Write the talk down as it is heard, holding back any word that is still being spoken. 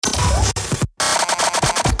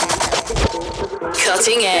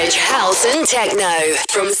Cutting edge house and techno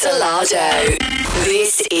from Solardo.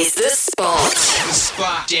 This is The Spot. The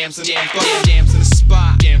spot. Jams in the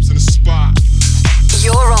spot. Jams in the spot.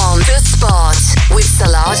 You're on The Spot with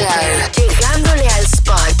Solardo. Llegándole al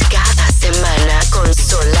spot cada semana con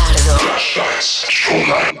Solardo.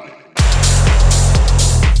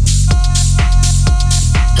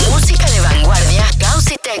 Música de vanguardia,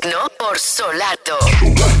 house y techno por Solardo.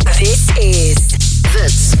 This is The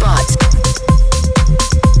Spot.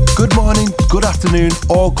 Good morning, good afternoon,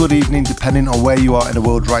 or good evening, depending on where you are in the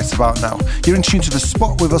world right about now. You're in tune to The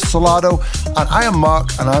Spot with us, Solardo, and I am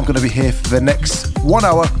Mark, and I'm going to be here for the next 1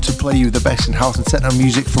 hour to play you the best in house and techno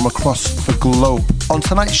music from across the globe. On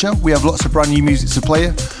tonight's show, we have lots of brand new music to play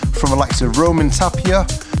you, from the likes of Roman Tapia,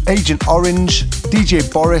 Agent Orange, DJ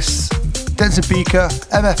Boris, Denson Beaker,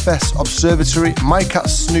 MFS Observatory, MyCat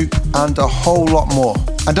Snoop, and a whole lot more.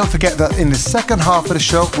 And don't forget that in the second half of the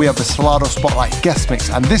show, we have the Solardo Spotlight guest mix.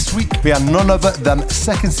 And this week, we are none other than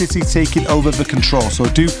Second City taking over the control. So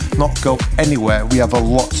do not go anywhere. We have a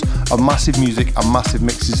lot of massive music and massive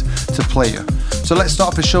mixes to play you. So let's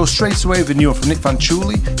start the show straight away with a new one from Nick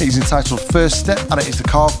Fanciulli. It is entitled First Step, and it is the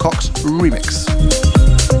Carl Cox remix.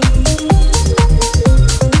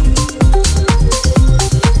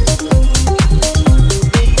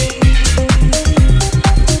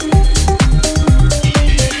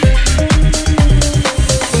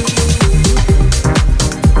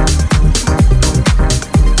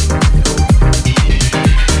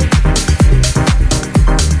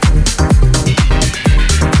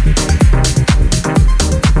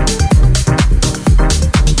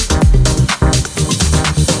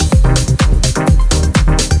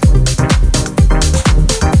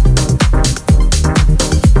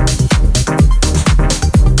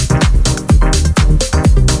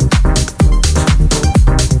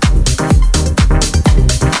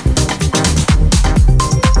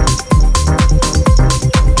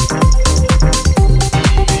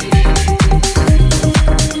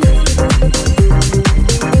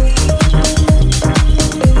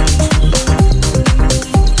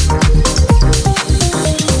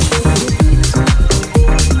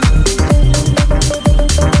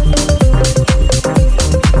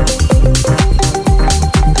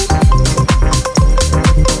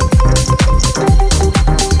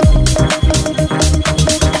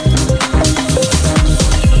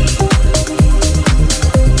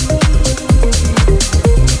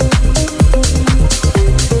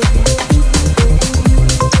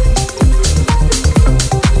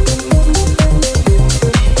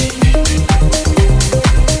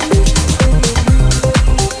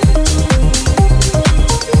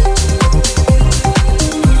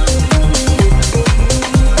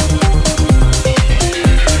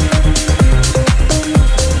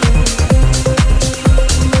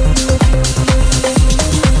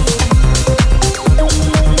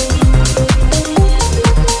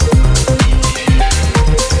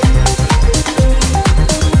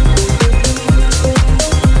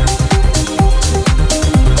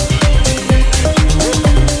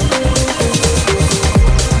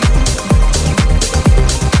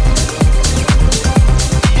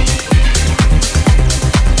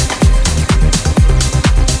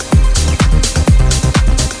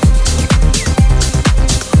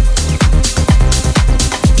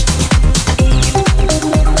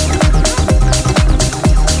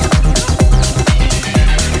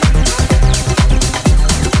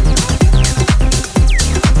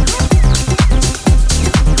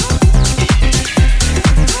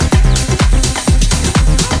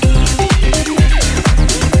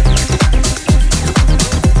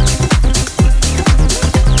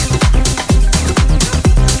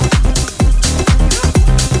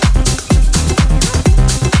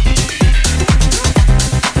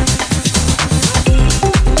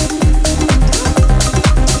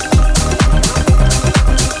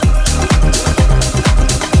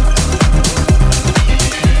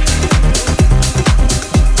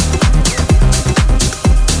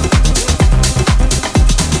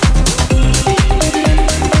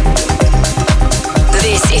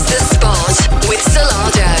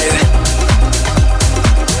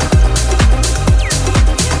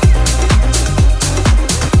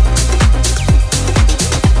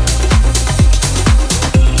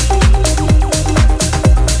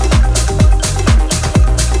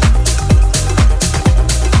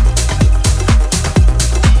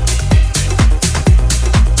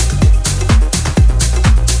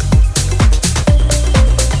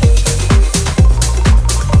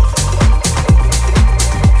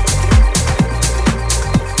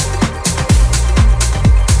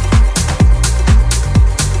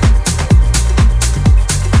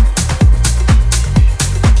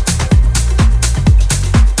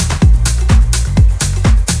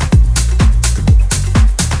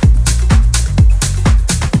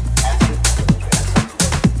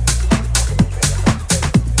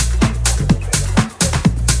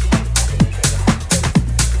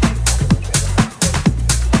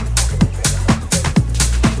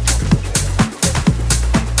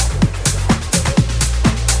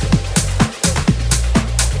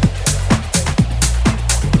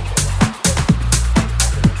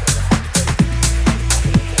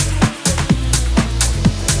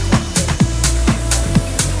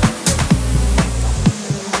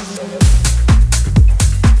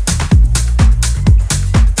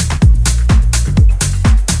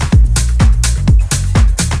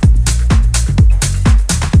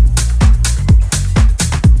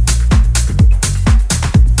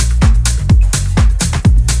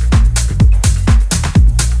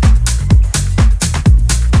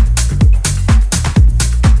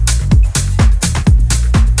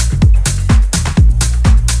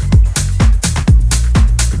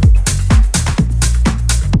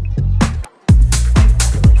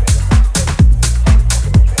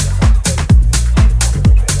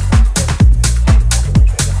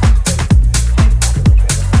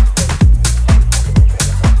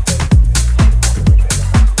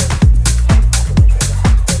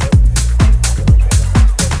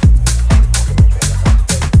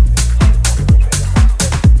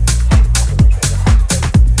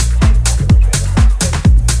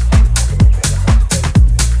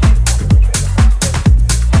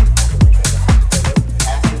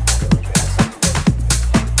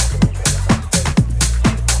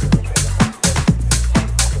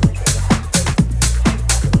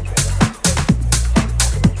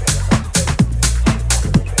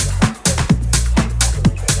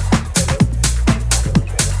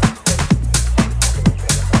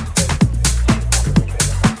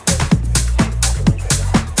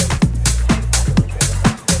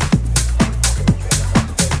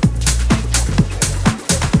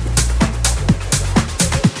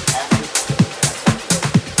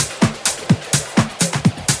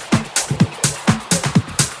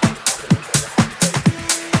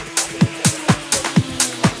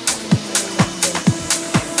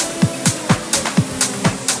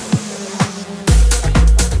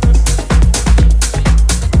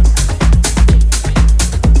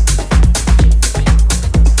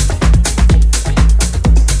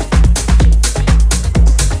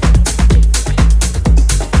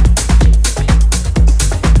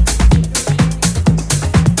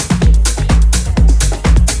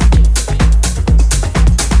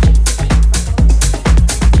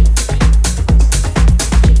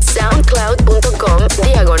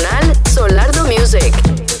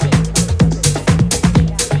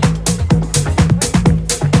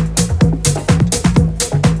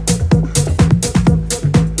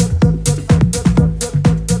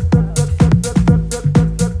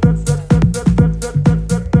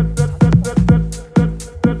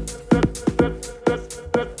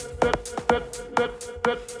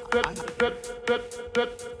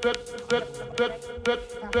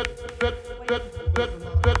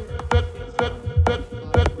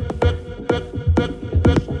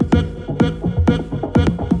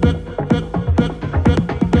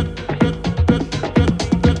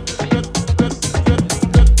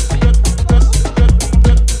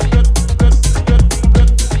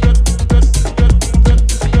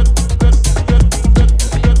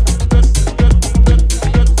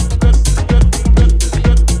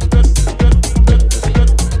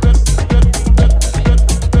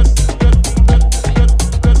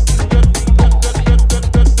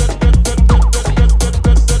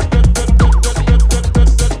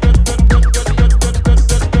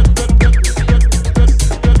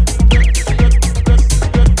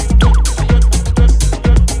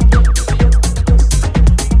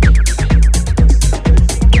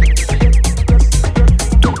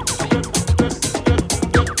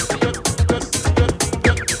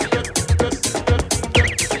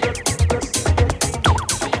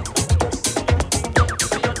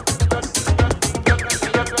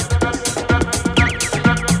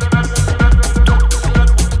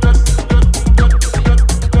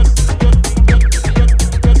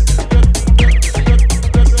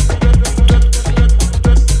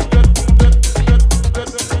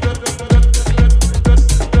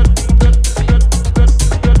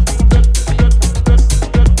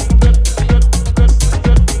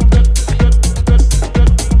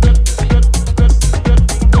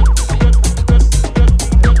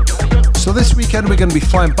 going to be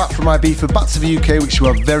flying back from Ibiza back to the UK, which we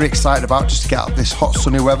are very excited about, just to get out this hot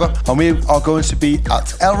sunny weather. And we are going to be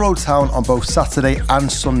at Elroad Town on both Saturday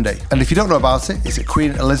and Sunday. And if you don't know about it, it's at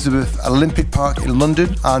Queen Elizabeth Olympic Park in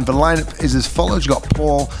London. And the lineup is as follows. You've got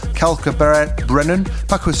Paul, Kelka Brennan,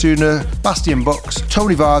 Paco Suna, Bastian Bucks,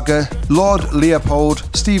 Tony Varga, Lord Leopold,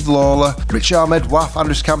 Steve Lawler, Rich Ahmed, Waf,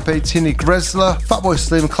 Andres Campe, Tini Gressler, Fatboy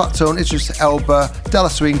Slim, Claptone, Idris Elba,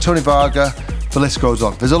 Della Swing, Tony Varga. The list goes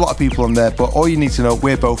on. There's a lot of people on there, but all you need to know,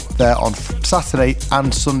 we're both there on Saturday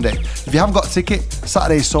and Sunday. If you haven't got a ticket,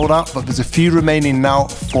 Saturday's sold out, but there's a few remaining now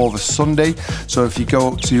for the Sunday. So if you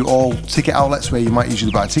go to all ticket outlets where you might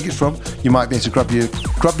usually buy tickets from, you might be able to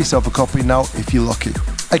grab yourself a copy now if you're lucky.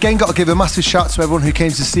 Again, got to give a massive shout to everyone who came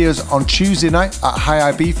to see us on Tuesday night at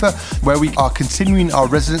High Ibiza, where we are continuing our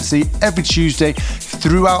residency every Tuesday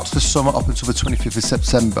throughout the summer up until the 25th of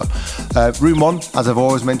September. Room 1, as I've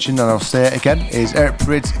always mentioned, and I'll say it again, is Eric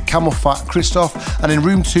Prids, Camel Fat, Christoph. And in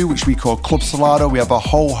Room 2, which we call Club Salado, we have a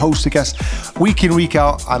whole host of guests week in, week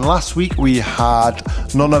out. And last week we had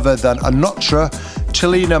none other than Anotra,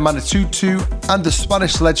 Chelina Manatutu, and the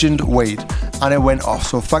Spanish legend Wade. And it went off.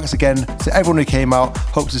 So thanks again to everyone who came out.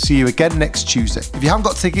 Hope to see you again next Tuesday. If you haven't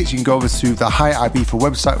got tickets, you can go over to the High Ibiza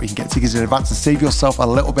website where you can get tickets in advance and save yourself a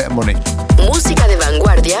little bit of money. Música de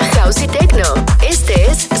vanguardia, house y techno.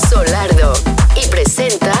 Este es Solardo y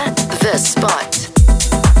presenta The Spot.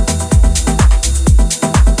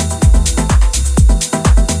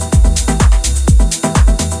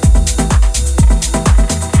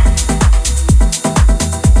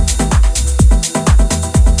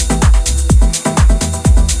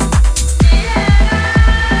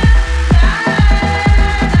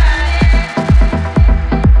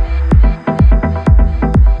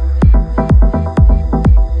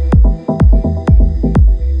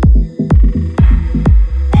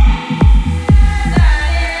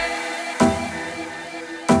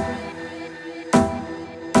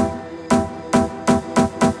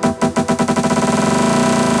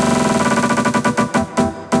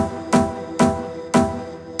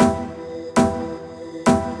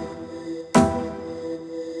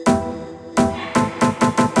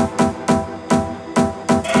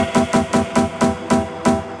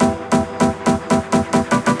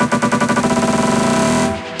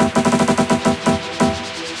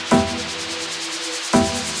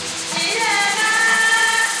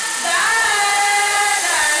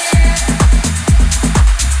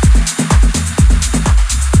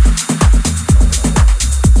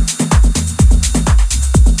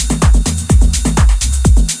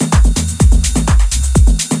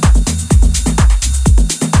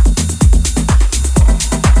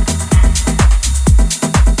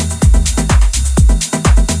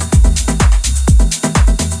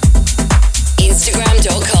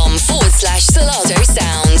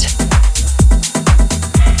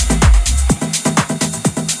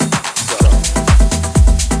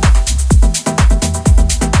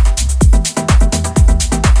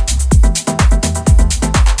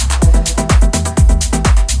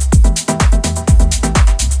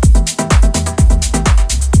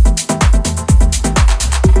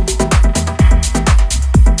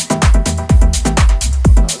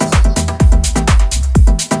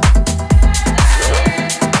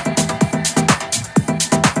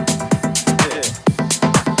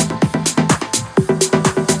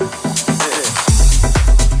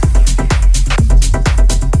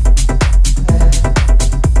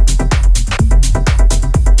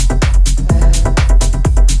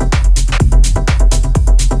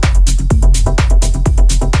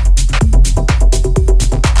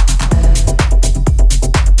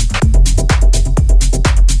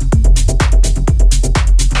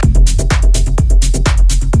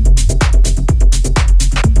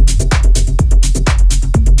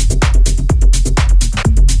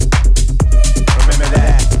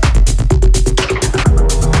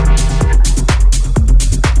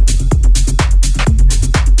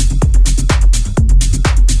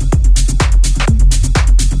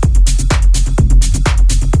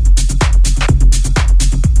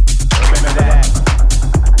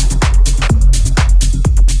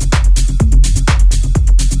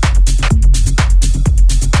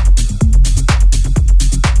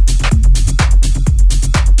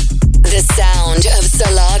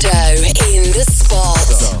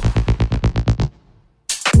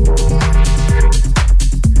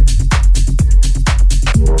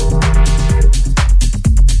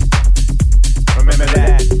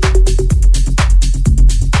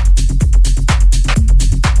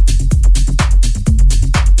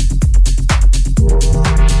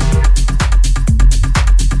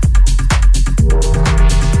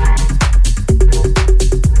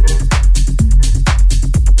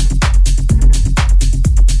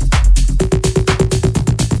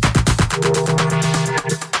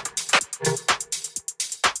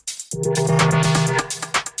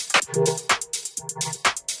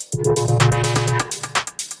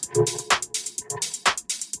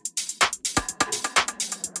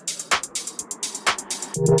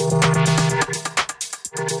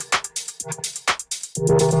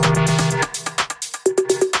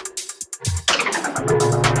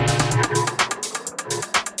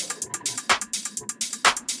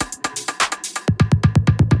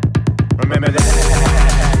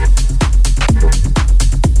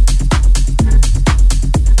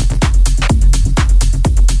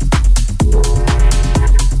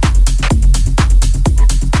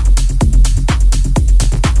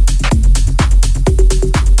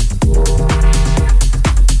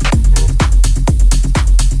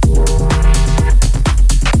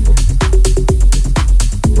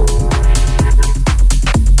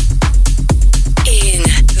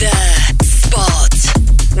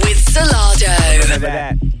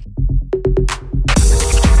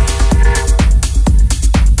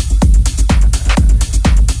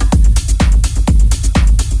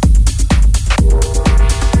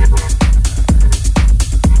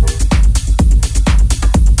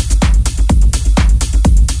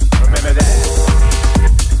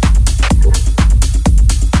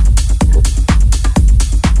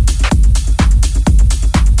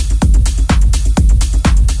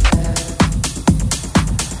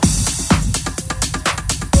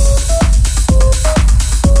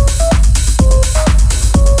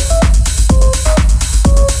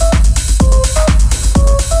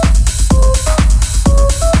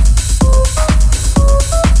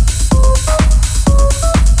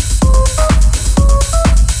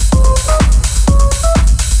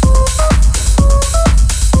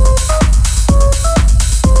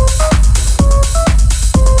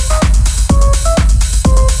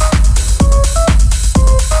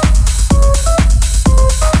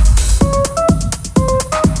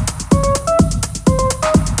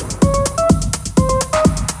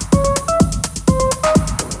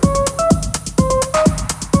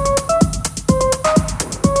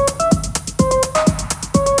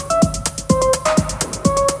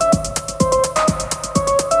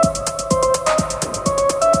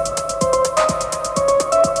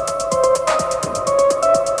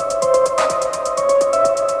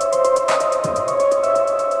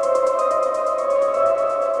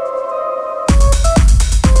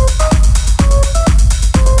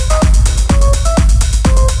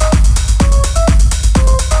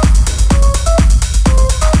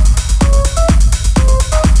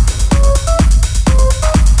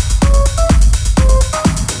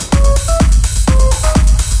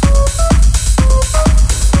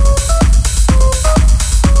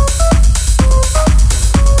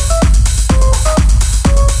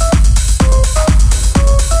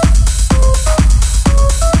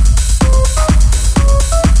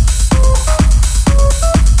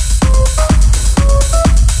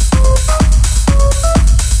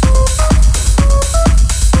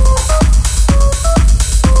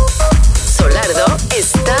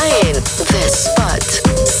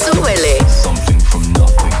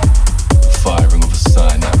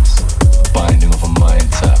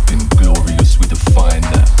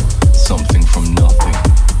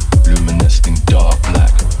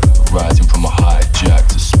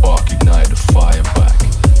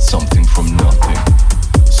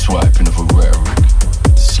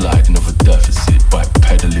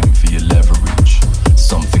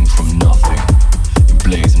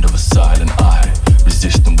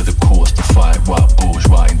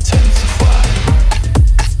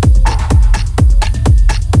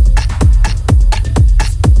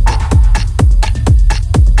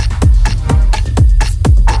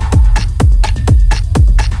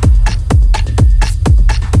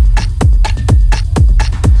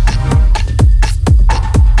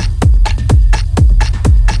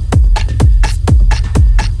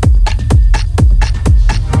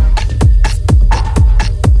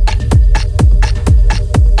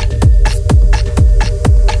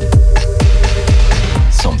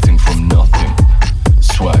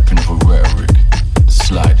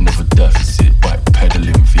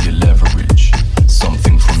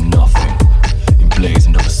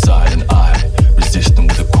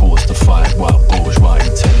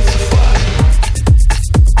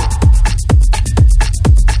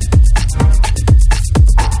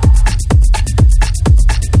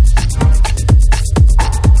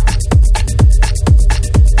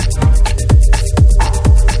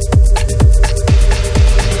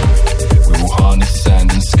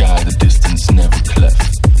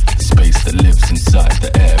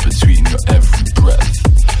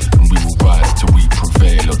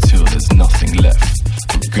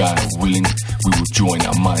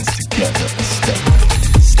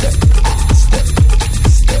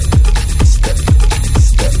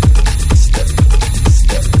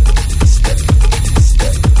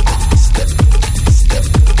 step,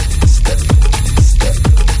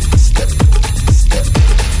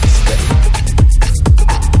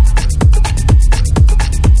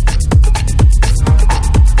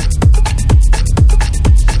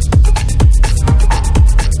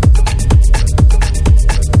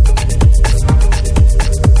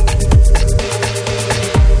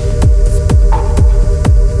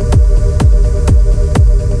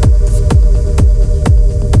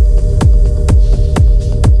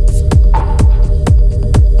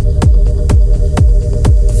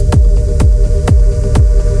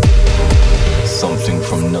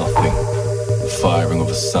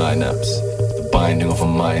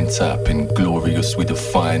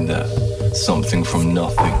 Something from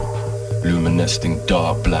nothing, luminescing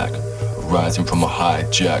dark black, rising from a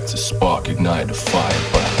hijack to spark, ignite the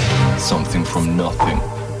fire back. Something from nothing,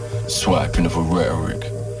 swiping of a rhetoric,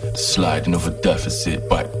 sliding of a deficit,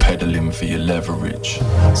 backpedaling for your leverage.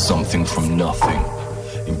 Something from nothing,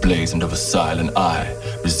 emblazoned of a silent eye,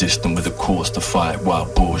 resisting with a course to fight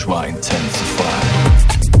while bourgeois intensify.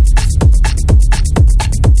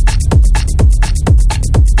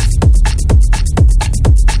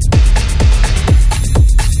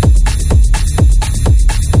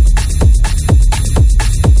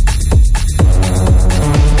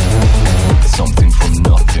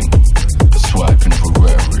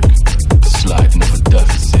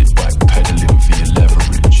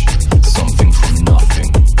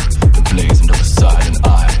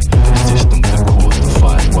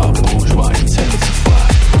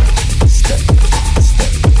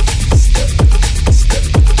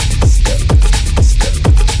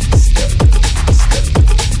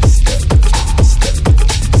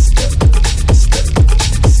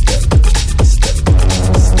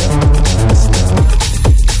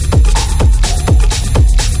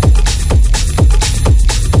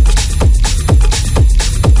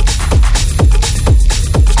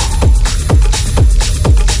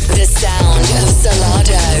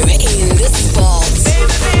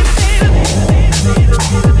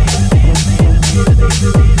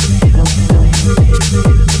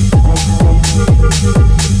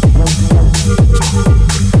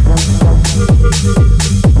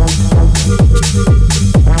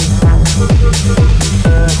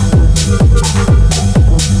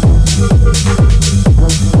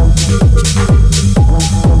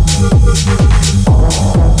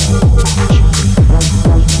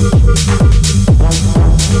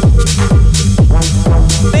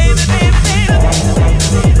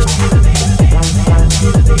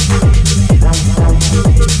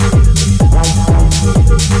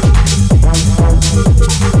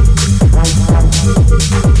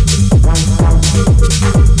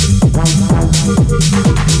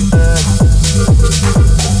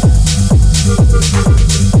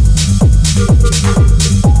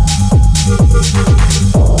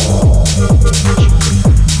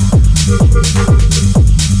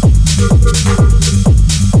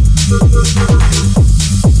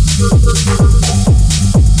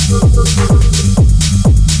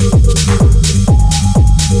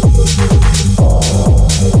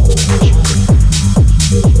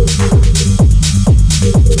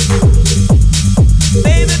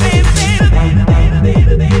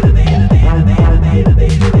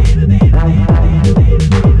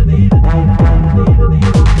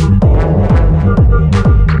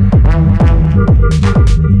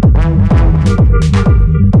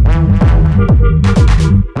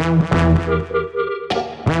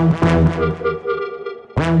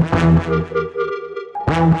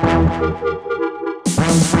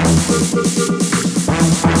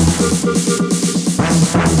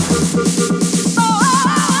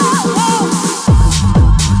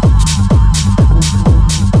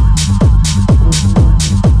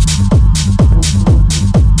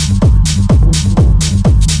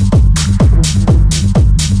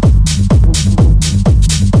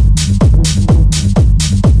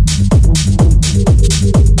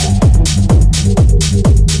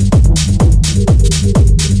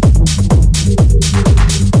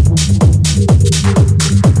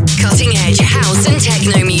 Cutting edge house and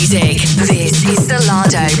techno music.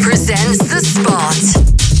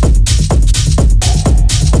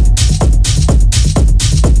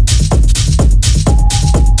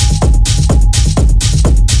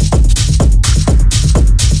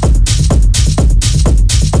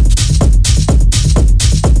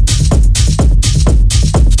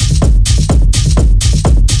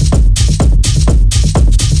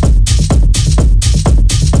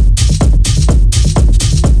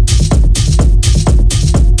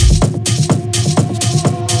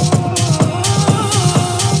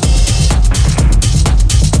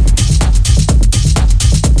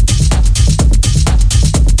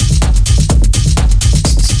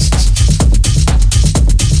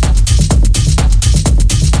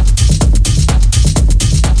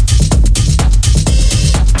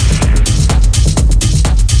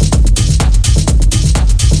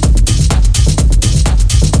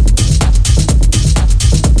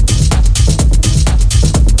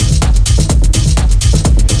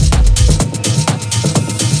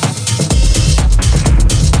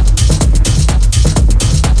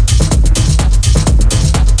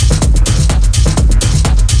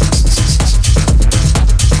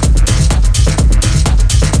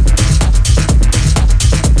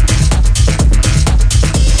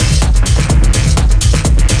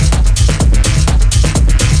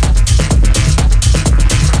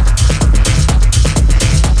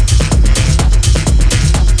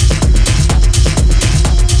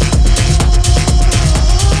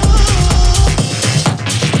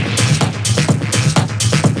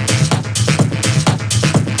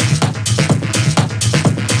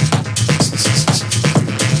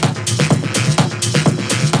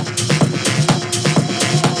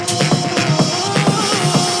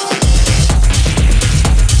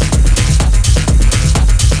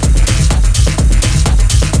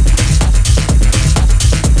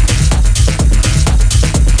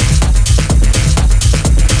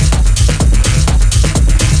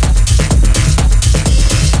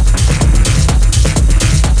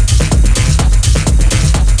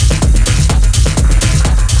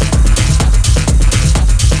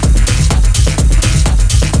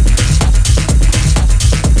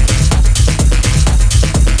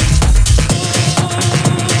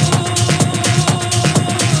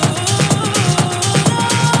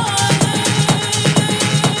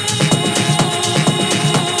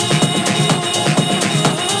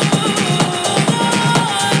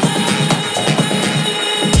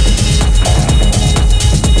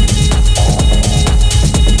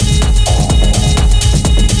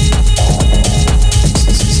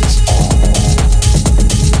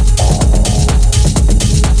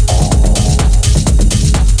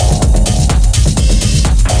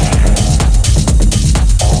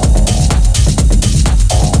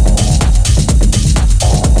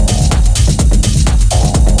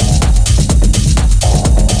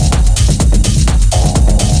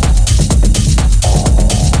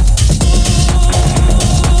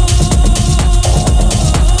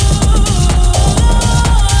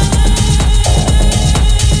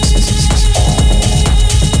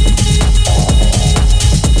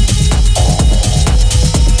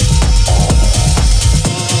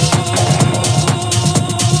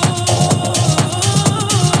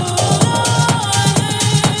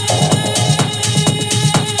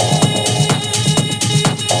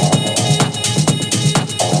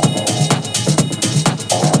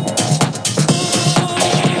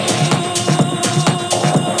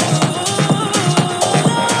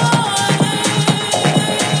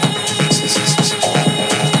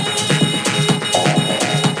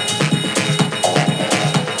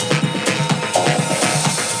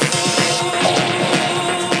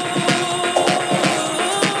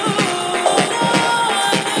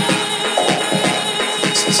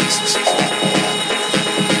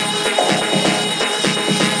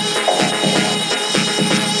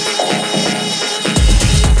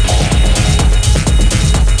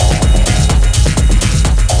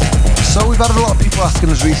 had a lot of people asking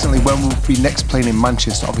us recently when we'll be next playing in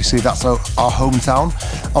Manchester. Obviously, that's our hometown.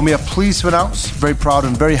 And we are pleased to announce, very proud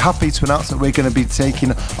and very happy to announce that we're going to be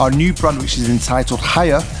taking our new brand, which is entitled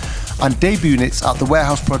Higher, and debuting it at the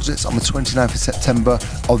Warehouse Projects on the 29th of September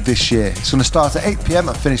of this year. It's going to start at 8 p.m.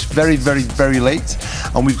 and finish very, very, very late.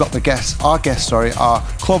 And we've got our guests are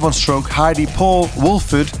Claude VonStroke, Heidi, Paul,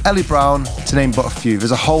 Wolford, Ellie Brown, to name but a few. There's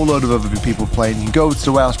a whole load of other people playing. You can go to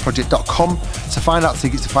thewarehouseproject.com to find out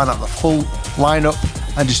tickets, to find out the full lineup,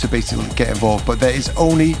 and just to basically get involved. But there is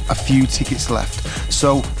only a few tickets left.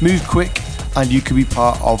 So move quick, and you can be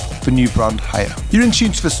part of the new brand Higher. You're in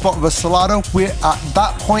tune to The Spot with Solardo. We're at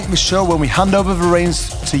that point in the show when we hand over the reins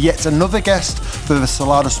to yet another guest for the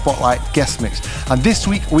Solardo Spotlight guest mix. And this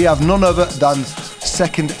week we have none other than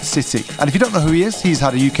Second City. And if you don't know who he is, he's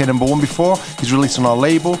had a UK #1 before. He's released on our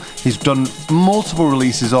label. He's done multiple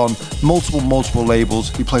releases on multiple labels.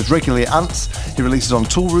 He plays regularly at Ants. He releases on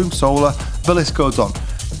Toolroom, Solar. The list goes on.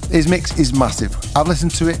 His mix is massive. I've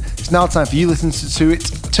listened to it. It's now time for you to listen to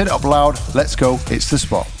it. Turn it up loud. Let's go. It's The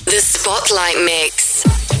Spot. The Spotlight Mix.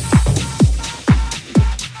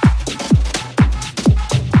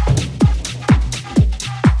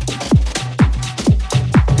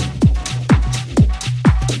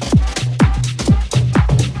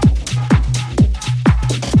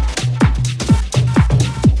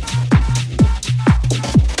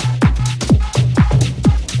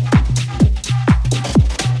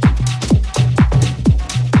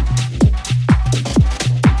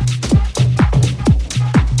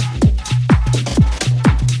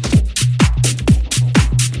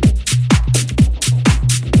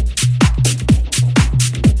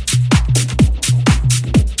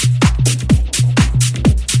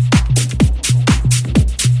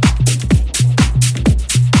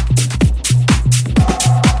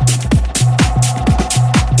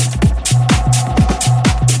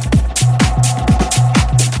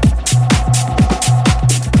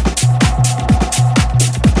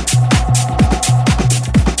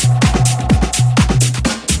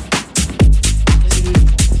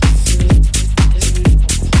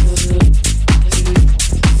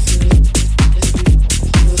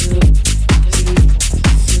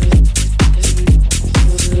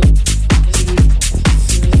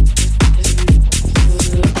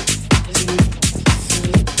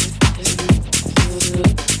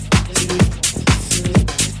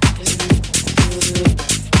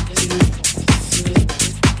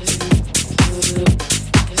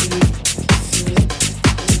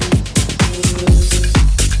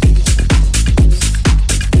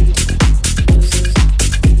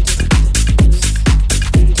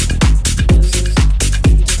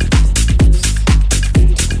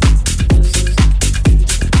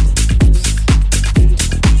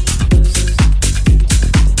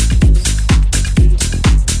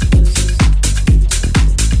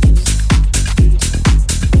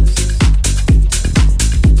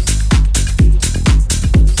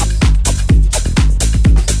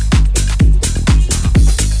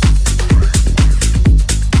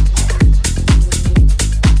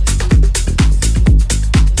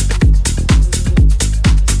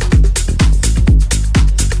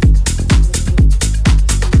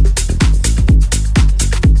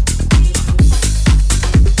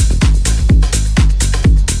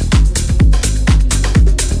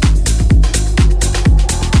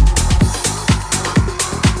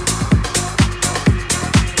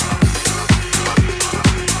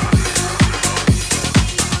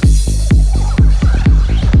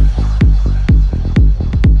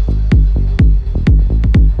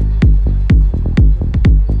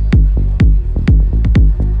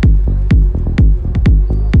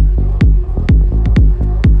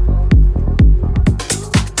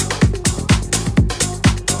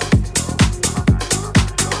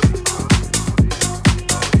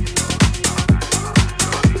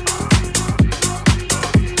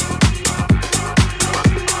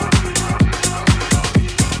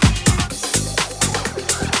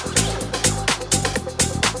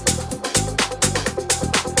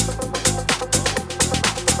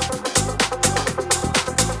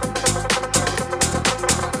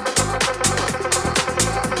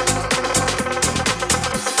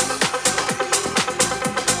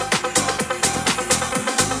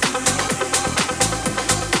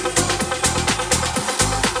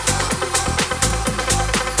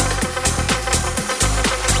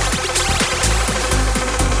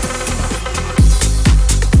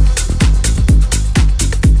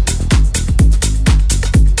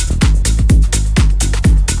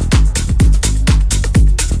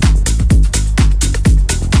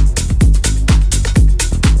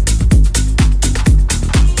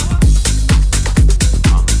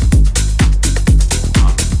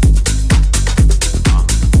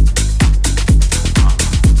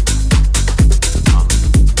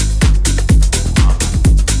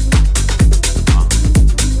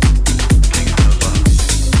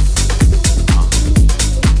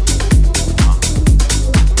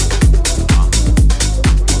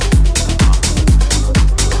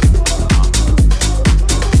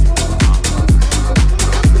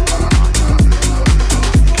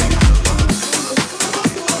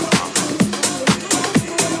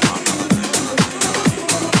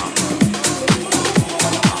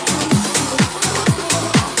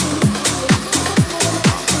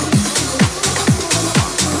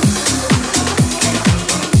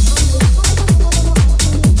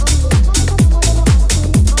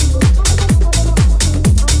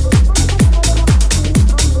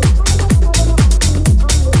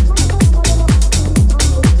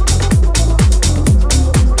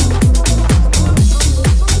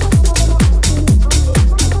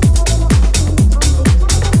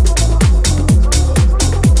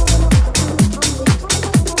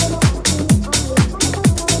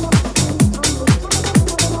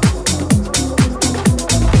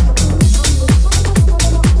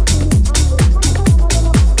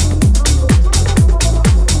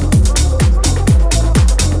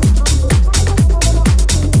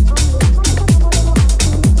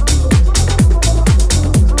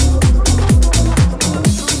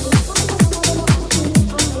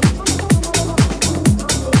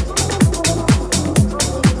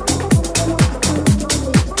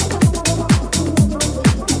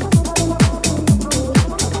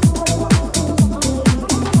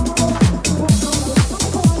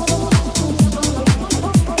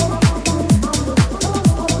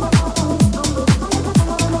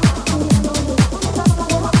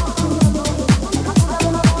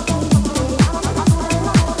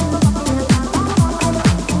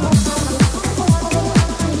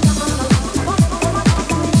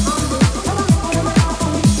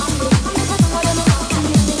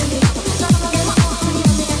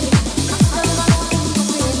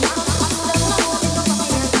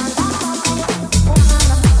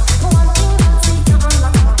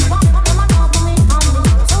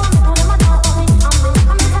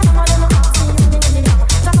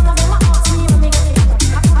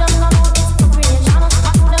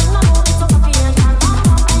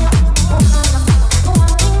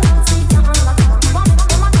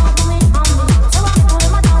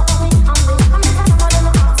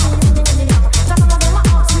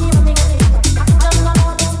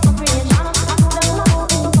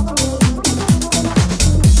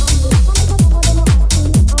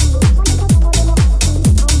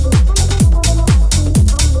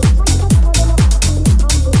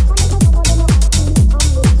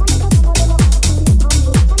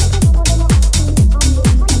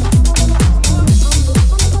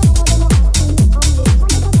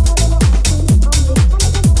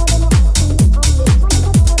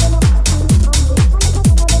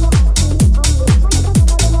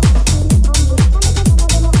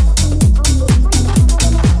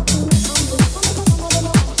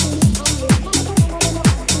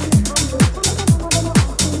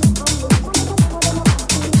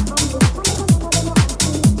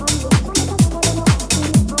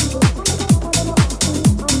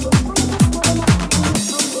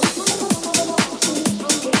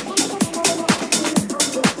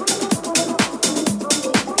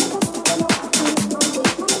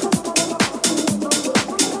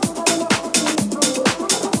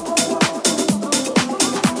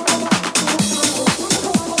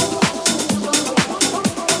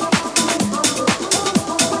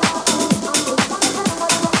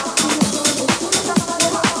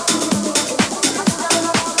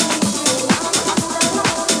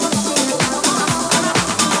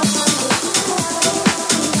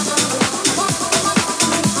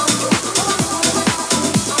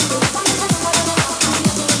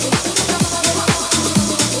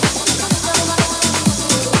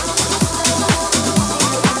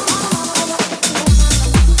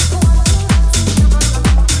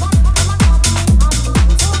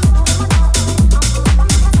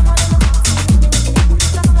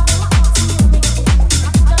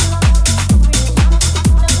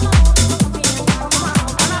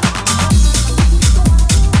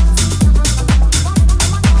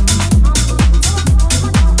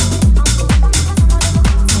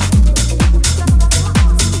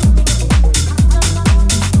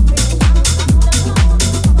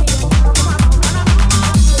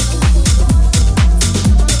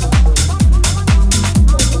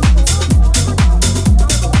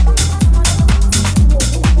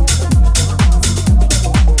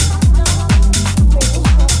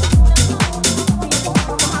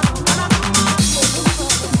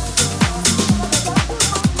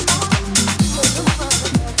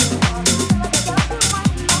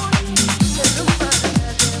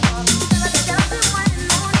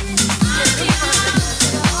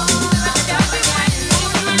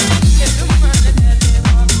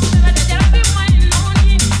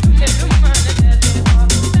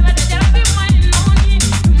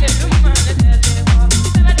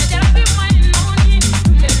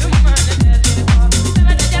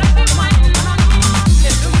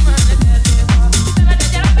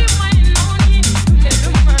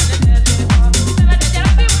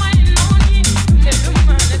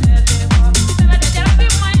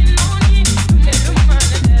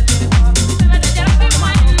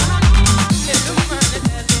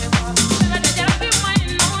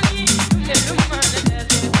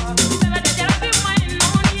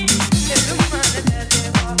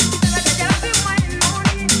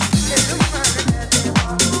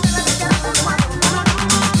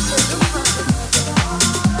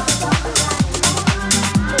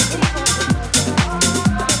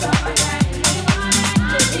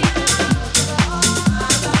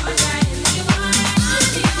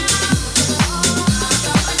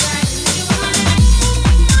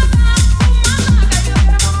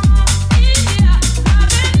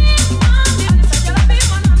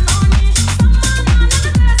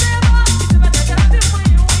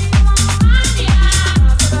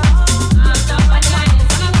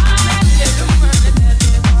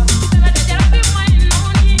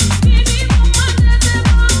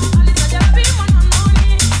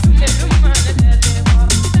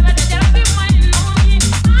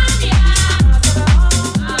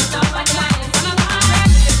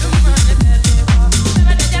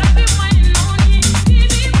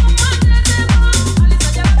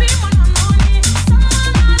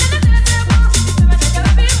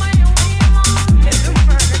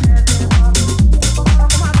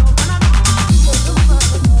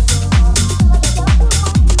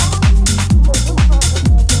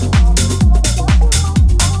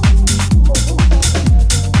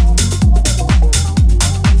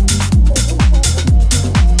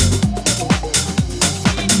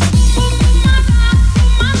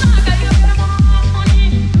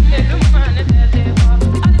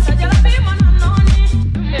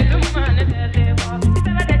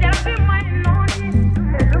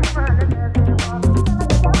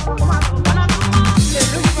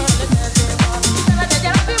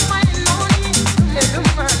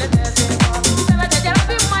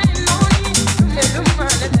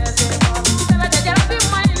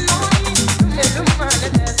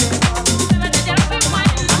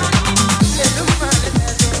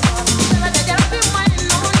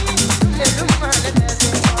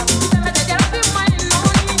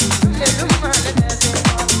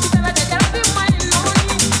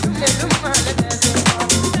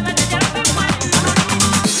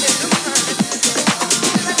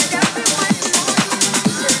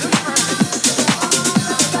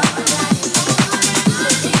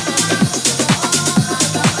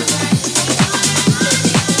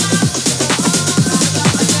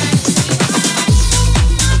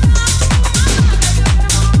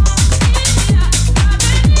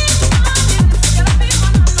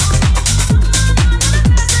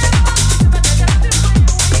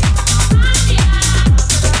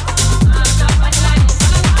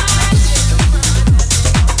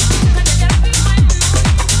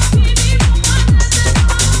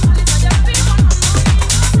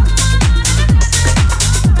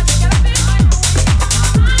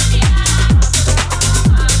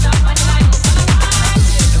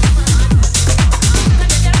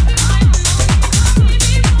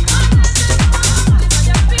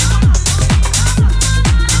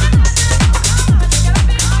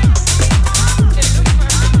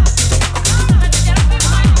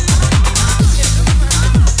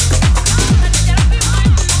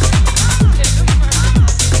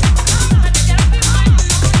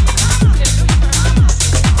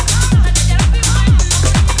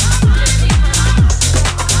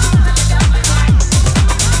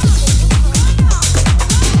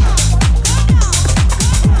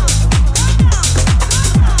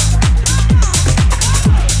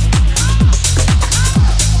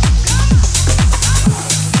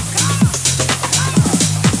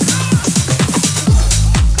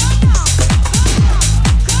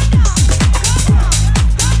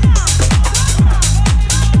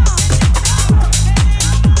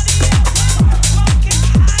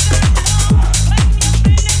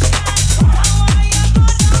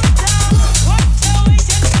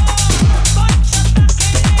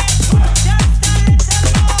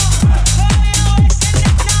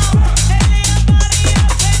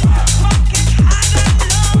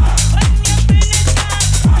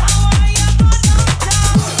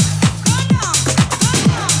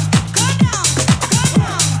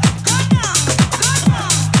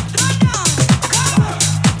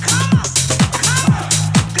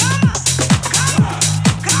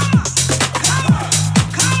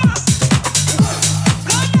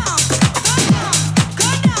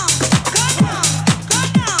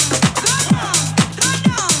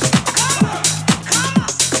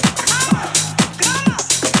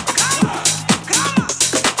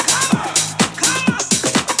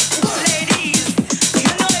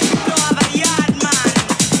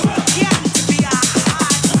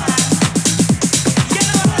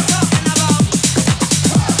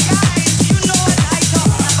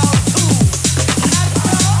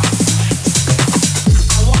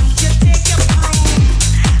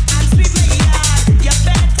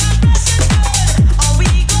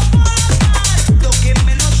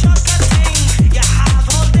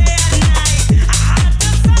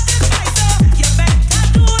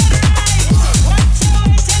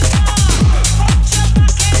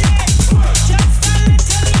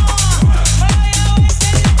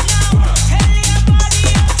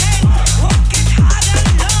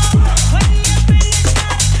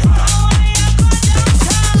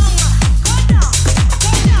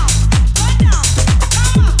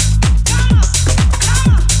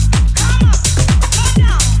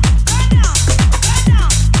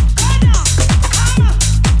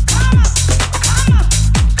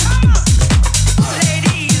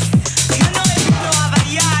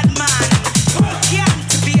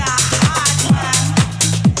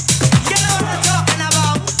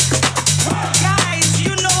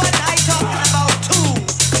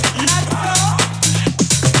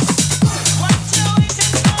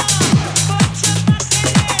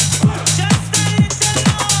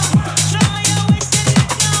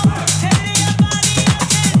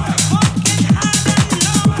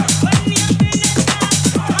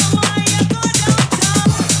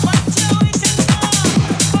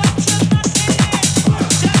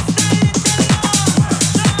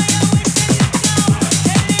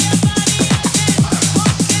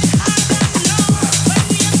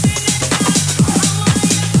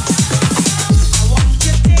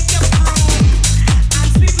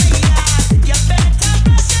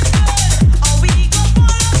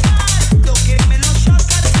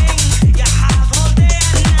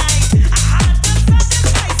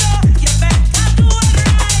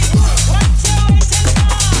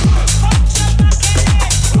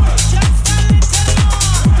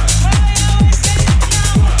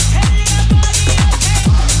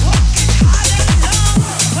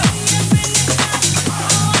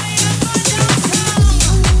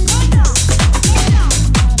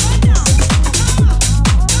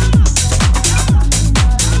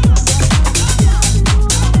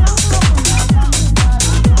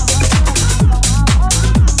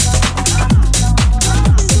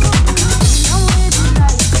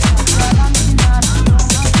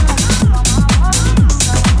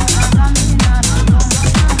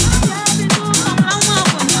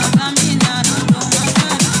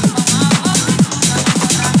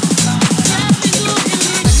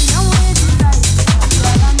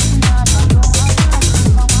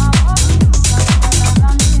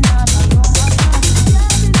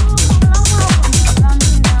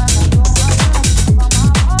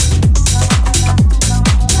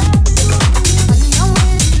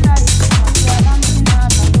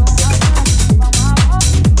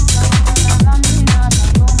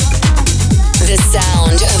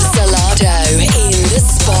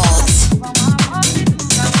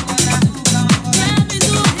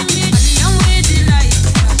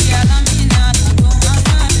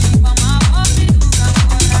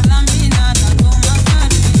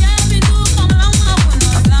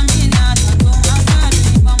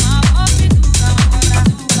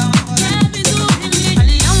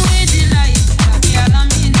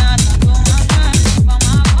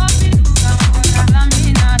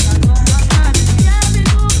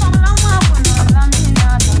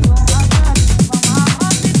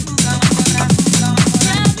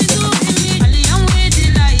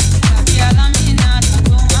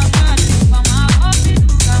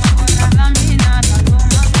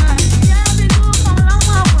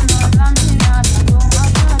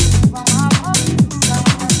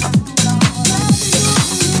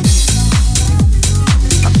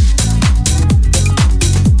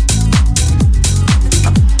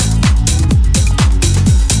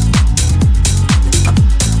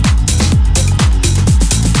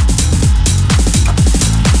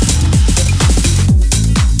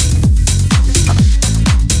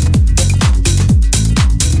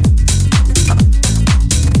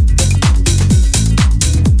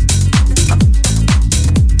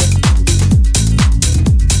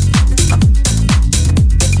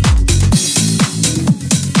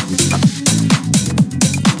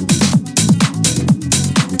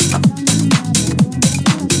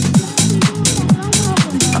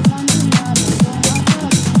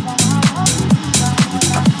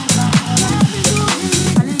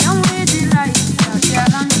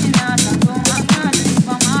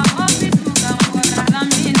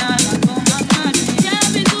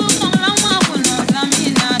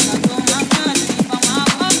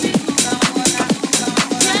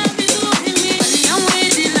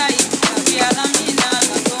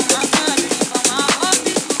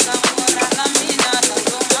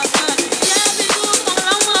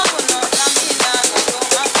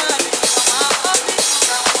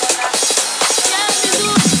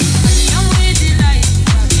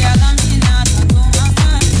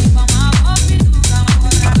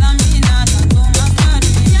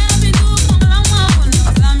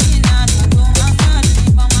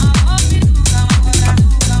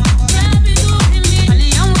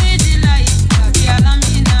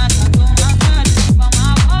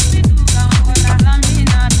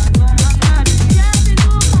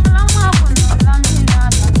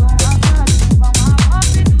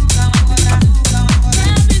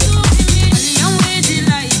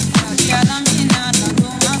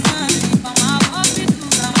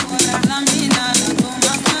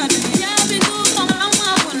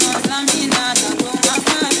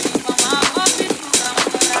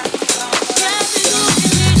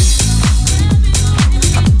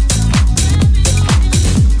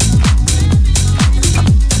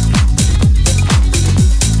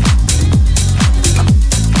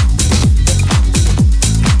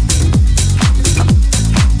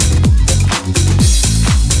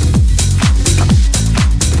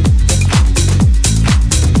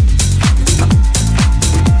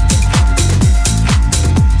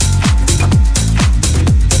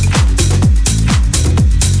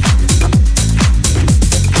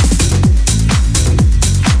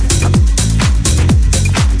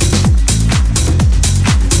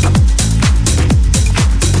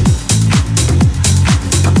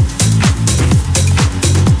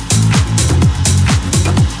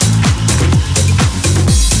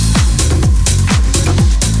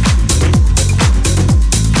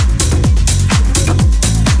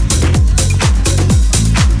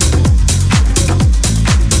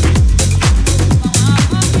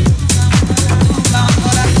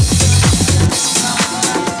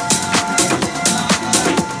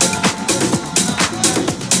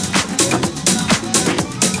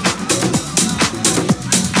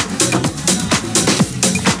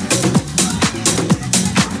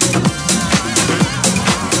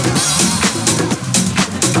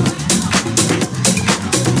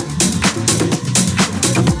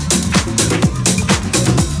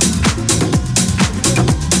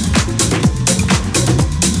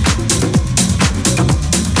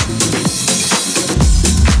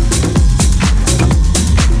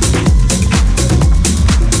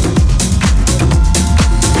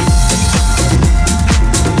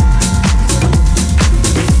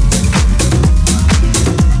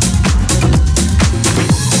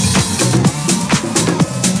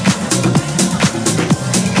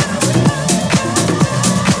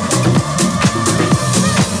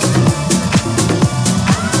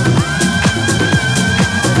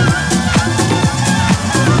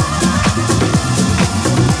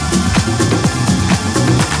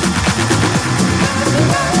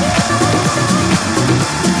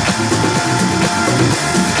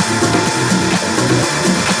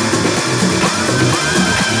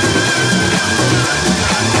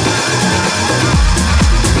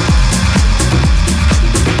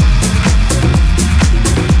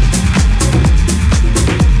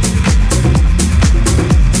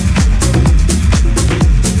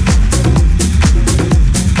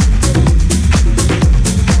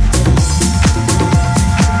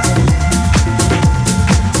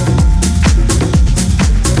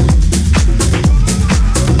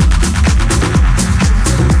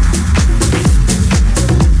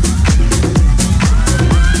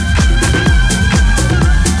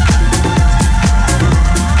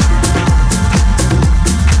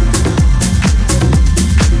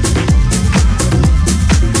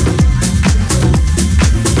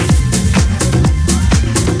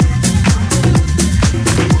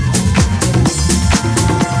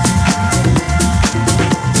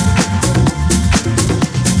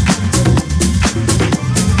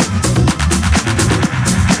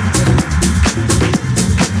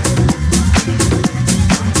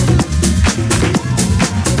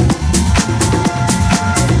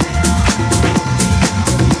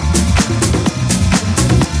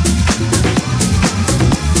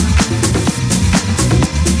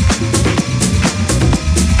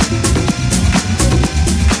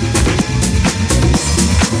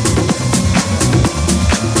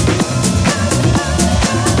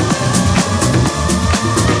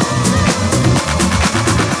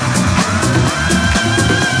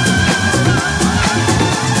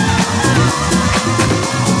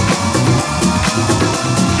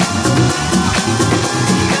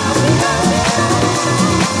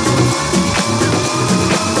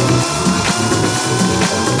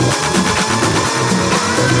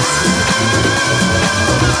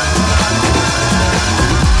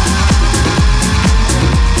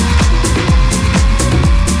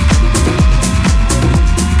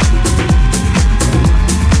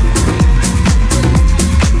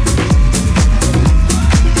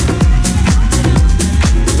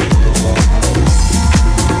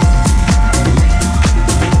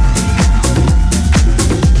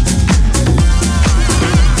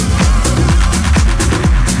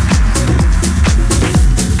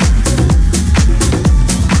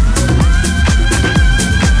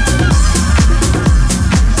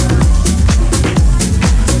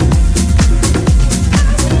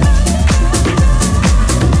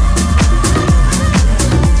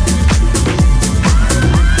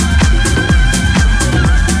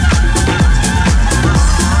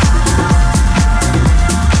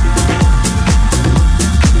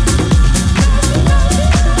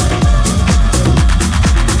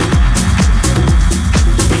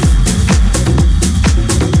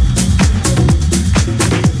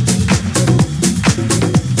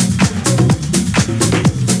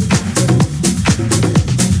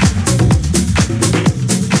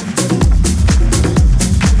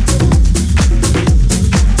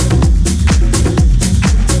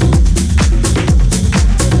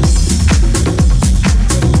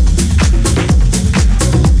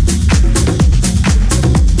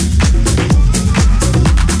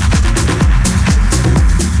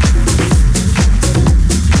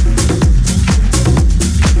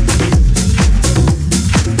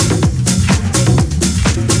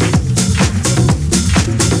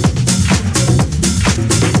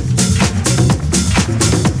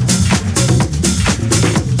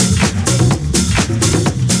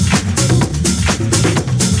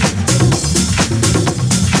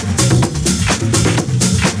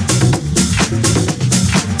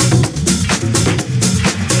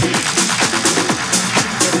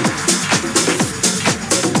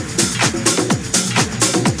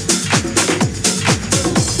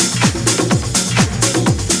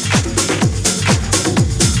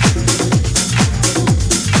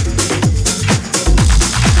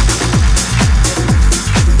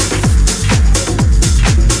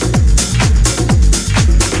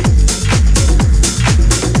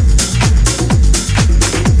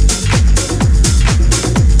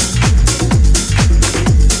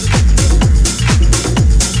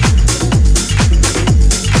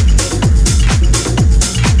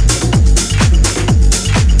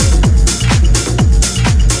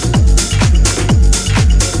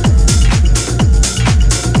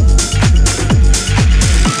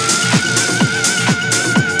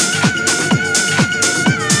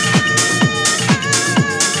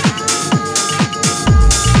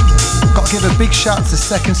 shout out to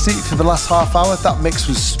Second Seat for the last half hour. That mix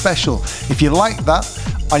was special. If you like that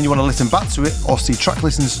and you want to listen back to it or see track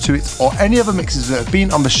listens to it or any other mixes that have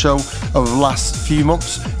been on the show over the last few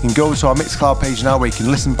months, you can go to our Mixcloud page now where you can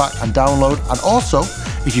listen back and download. And also,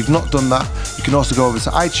 if you've not done that, you can also go over to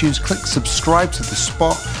iTunes, click subscribe to The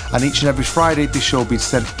Spot, and each and every Friday this show will be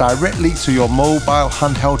sent directly to your mobile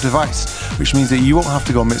handheld device, which means that you won't have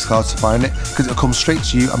to go on Mixcloud to find it because it'll come straight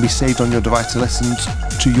to you and be saved on your device to listen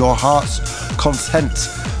to your heart's content.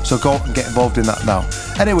 So go and get involved in that now.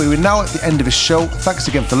 Anyway, we're now at the end of the show. Thanks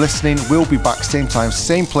again for listening. We'll be back same time,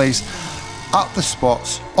 same place, at The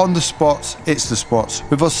Spots, on The Spots. It's The Spots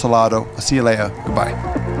with us, Solardo. I'll see you later.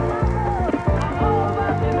 Goodbye.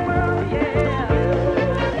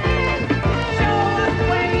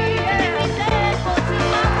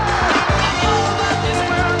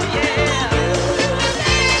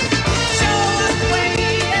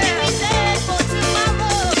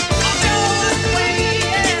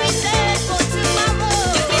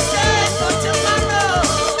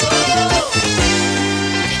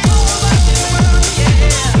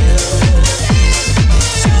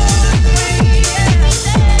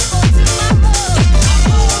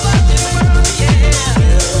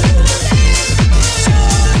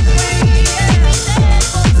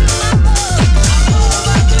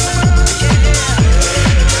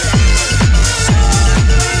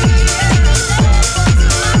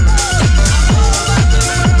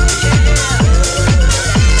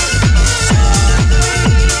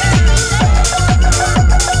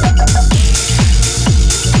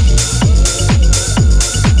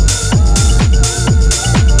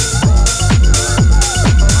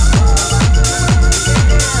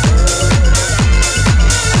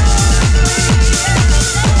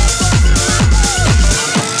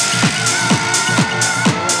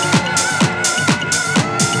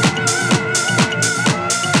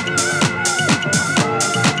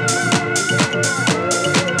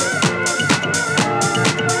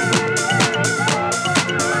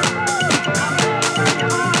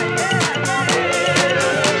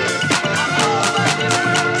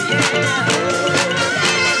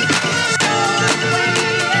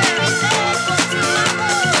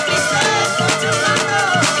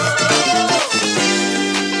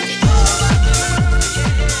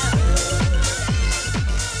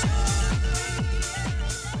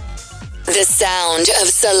 The sound of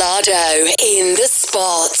Solardo in The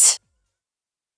Spot.